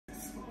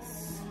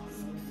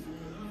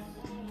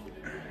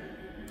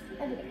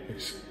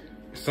It's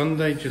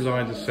Sunday,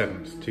 July the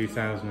 7th,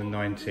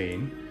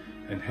 2019,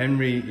 and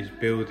Henry is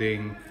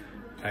building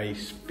a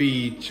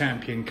speed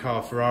champion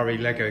car, Ferrari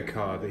Lego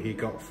car that he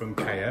got from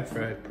Kea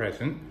for a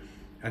present,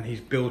 and he's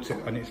built it,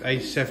 and it's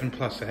age 7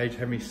 plus, so age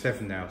Henry's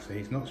 7 now, so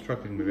he's not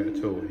struggling with it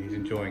at all, he's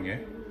enjoying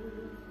it.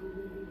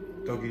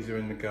 Doggies are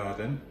in the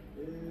garden.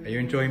 Are you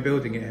enjoying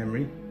building it,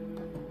 Henry?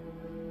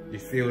 You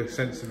feel a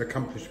sense of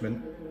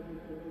accomplishment,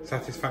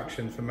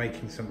 satisfaction for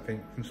making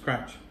something from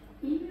scratch?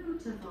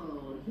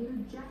 Beautiful.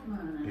 Hugh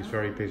Jackman. He's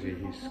very busy,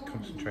 he's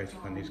concentrating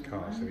on his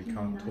car, so he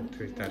can't talk to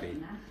his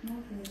daddy.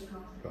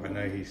 But I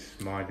know he's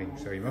smiling,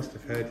 so he must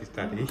have heard his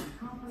daddy.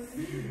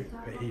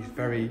 But he's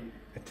very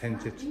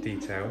attentive to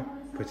detail,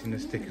 putting the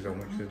stickers on,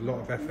 which is a lot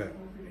of effort.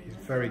 He's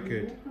very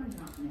good.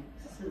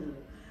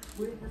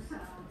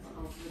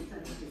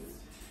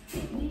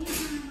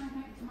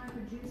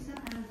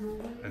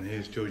 And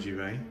here's Georgie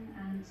Ray.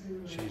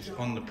 She's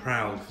on the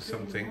prowl for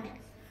something.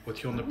 What are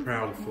you on the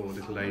prowl for,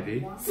 little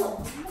lady?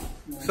 Salt.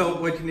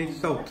 Salt? Why do you need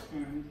salt?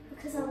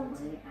 Because I want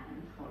it.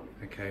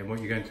 Okay, and what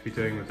are you going to be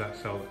doing with that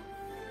salt?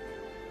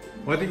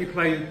 Why don't you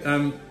play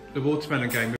the watermelon game?